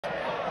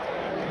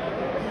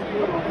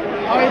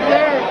Right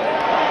there.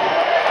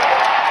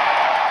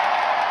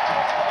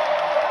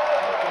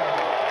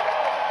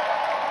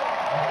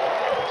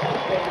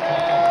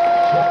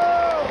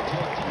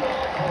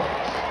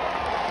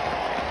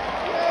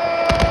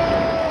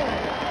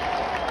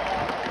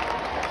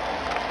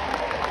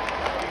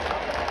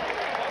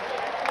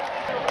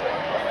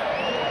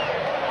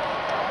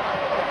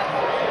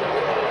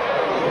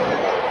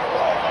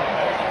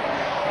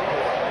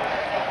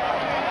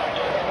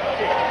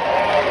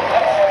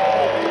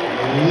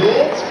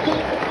 It's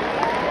good.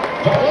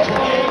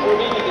 5:28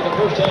 remaining in the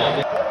first half.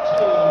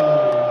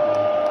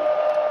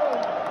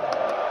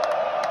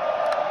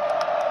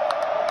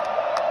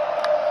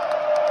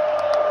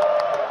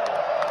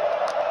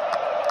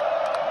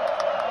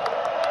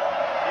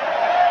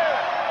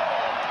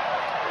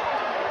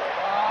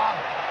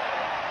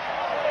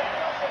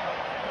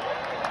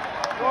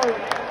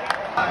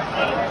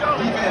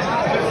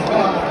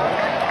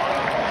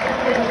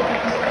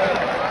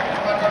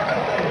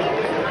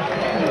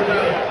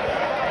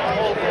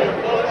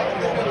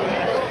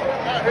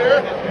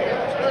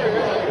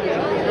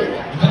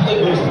 They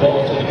moves the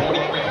ball to the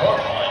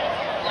 43-yard line.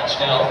 It's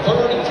now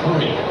 3rd and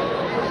 3.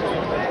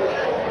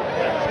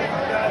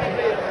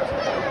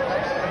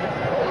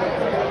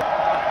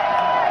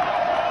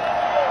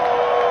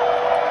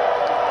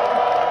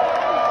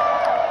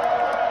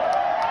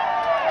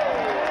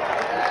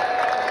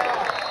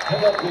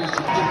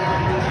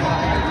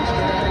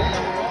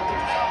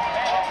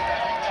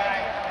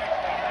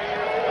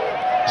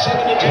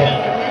 Second and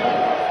 10.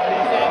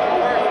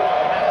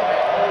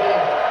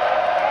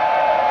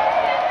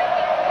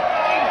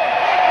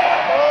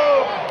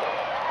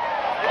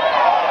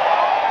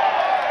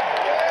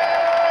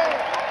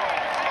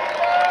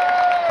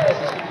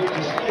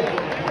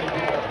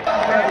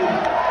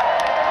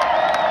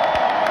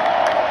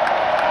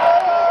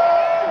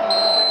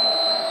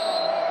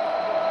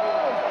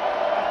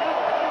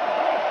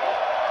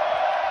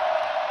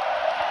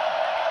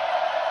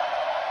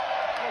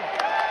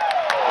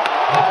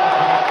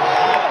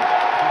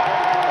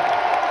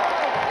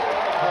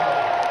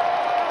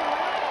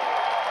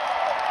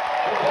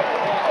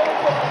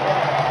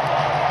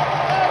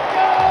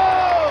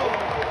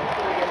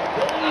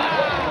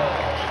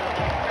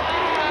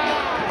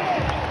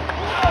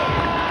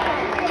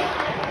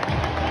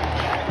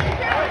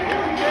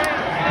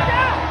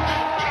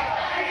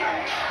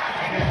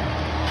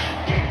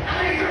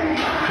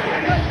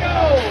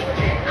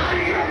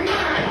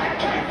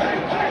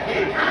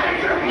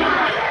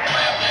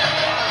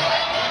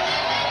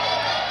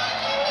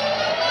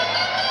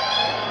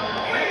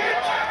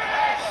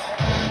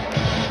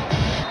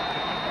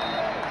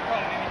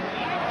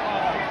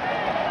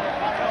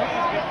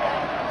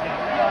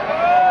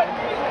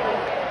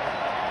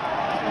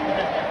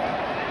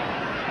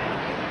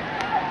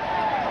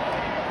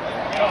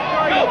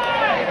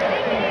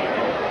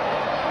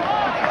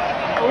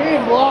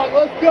 Block,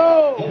 let's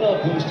go!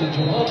 Pickup goes to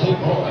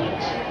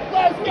Burks.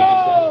 Let's go!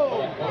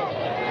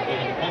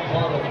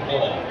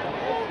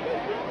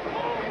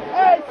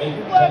 Hey,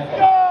 let's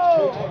go!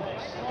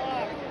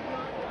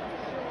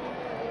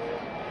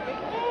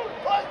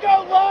 Let's go,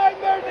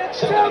 linemen, it's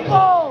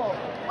simple!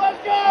 Let's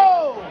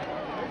go!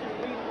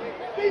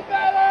 Be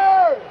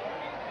better!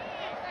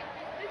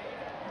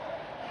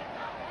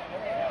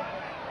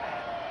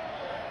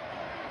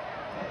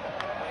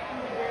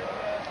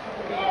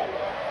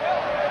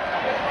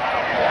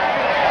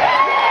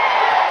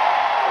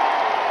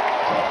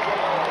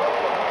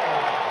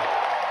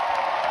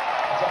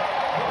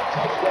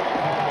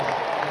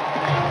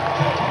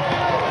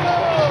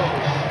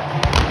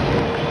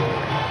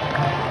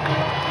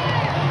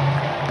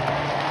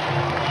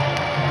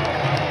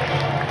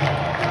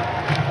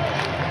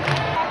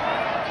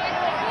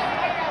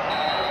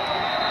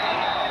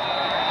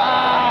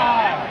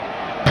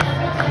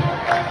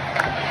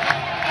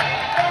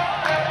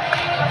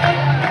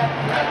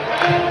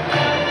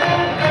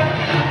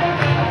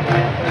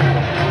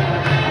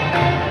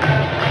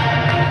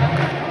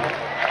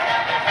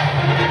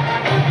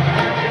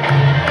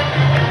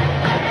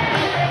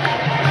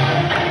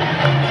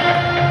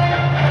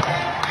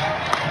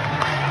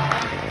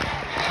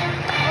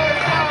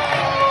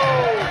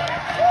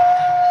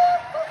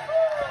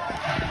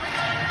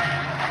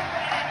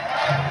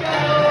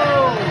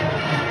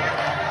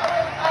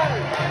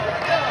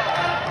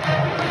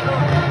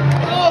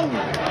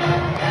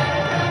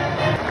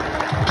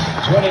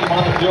 Joining him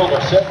on the field are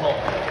several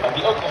of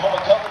the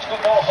Oklahoma College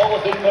Football Hall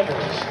of Fame members.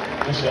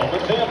 The Selmon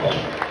family.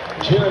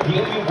 Chair of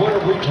the OU Board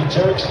of Regents,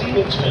 Eric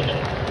Stevenson.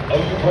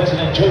 OU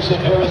President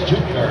Joseph Harris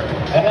Jr.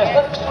 and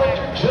Athletics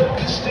Director Joe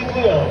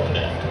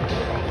Castiglione.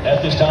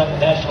 At this time, the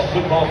National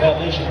Football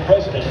Foundation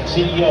President and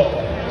CEO,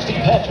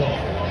 Steve Hatchell,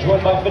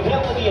 joined by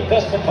Fidelity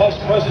Investment Vice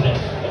President,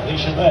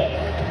 Alicia May,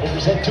 will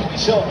present Dewey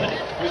Selmon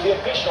with the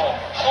official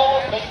Hall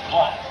of Fame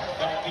plaque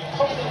that will be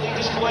permanently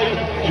displayed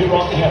here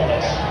on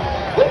campus.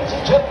 Ladies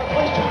and gentlemen,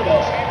 please join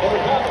us in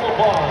a round of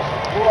applause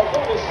for our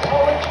newest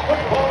College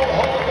Football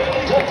Hall of Fame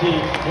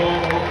inductee, the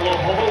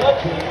Oklahoma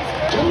legend,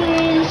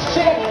 Dewey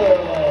Selmon.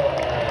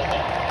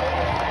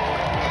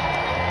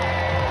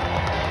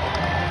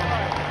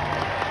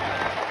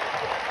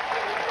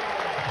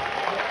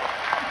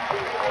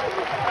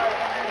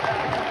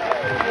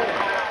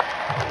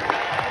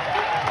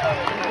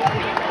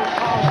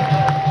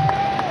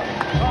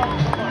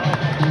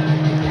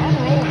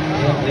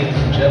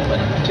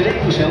 Selmon.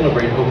 Today we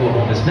celebrate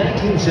Oklahoma's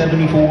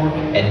 1974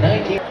 and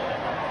 19...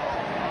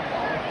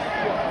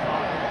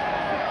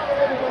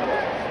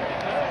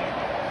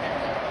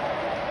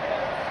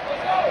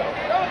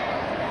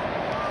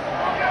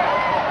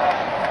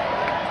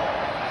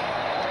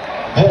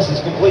 Pass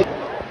is complete.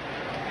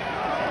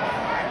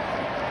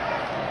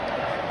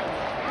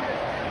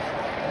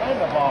 Run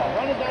the ball.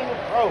 Run it down the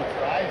throat,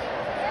 guys.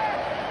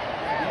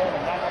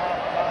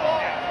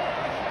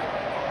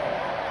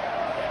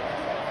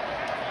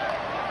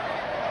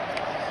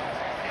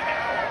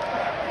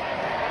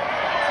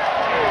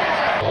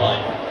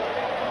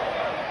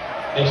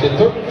 Makes it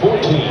 3rd and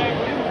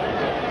 14.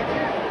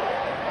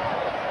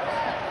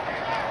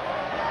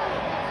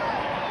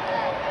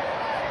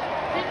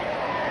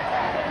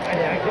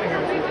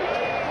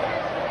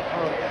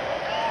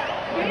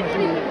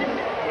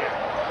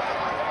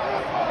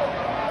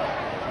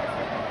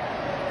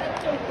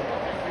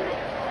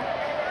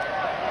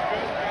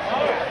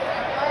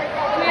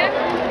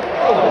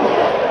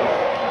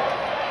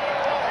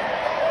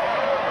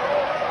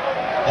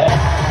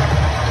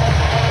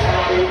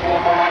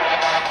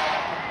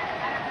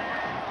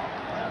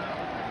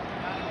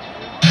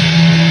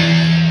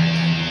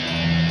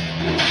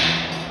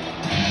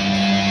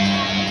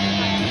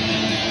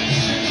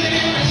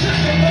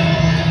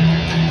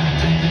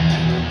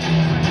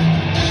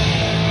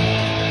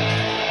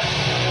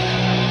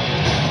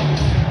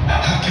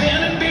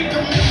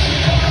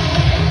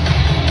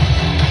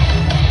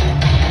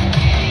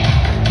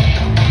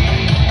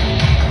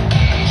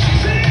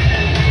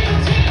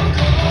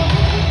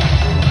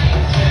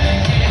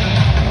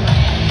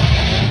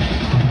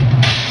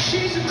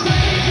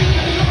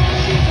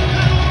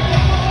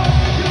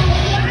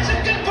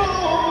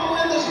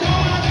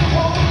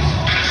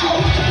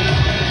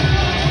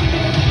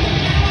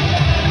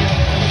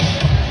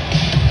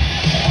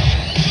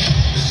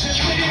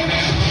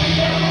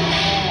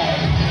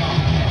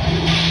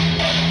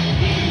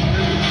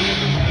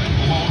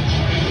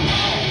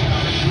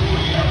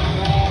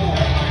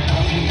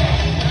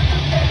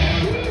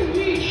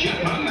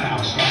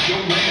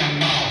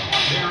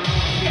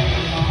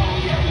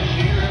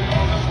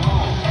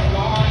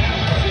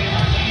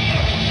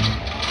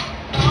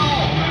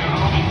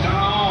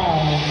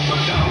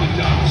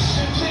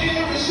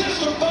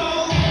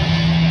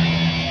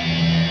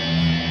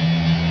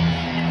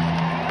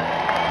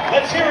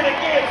 Let's hear it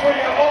again for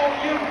your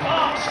OU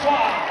Palm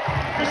Squad.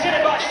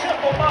 Presented by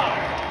Simple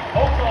Mind,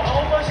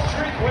 Oklahoma's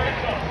drinkware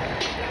company.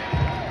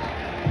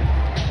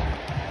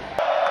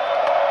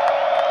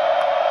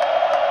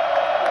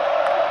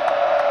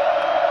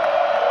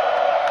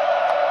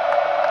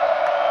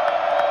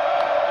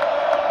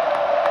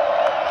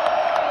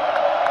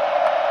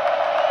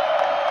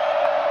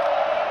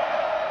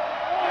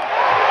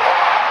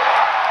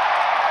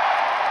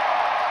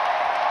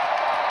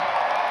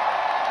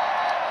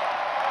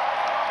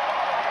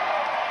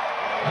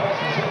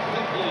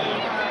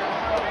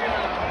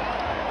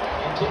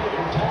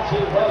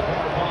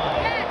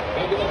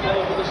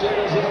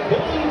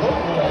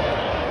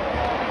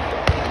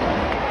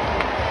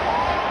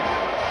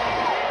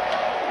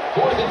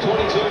 Fourth and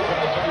 22 from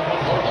the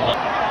 31-yard line.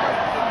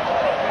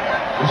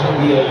 This will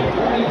be a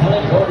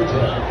 49-yard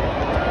return.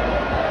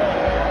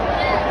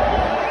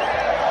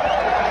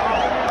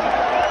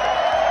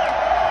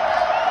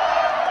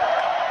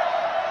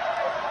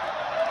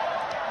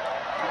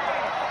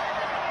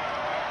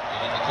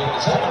 And the kick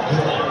is out.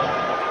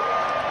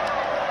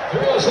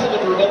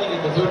 3:07 remaining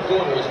in the third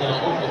quarter is now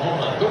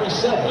Oklahoma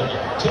 37,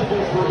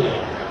 Temple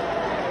 3.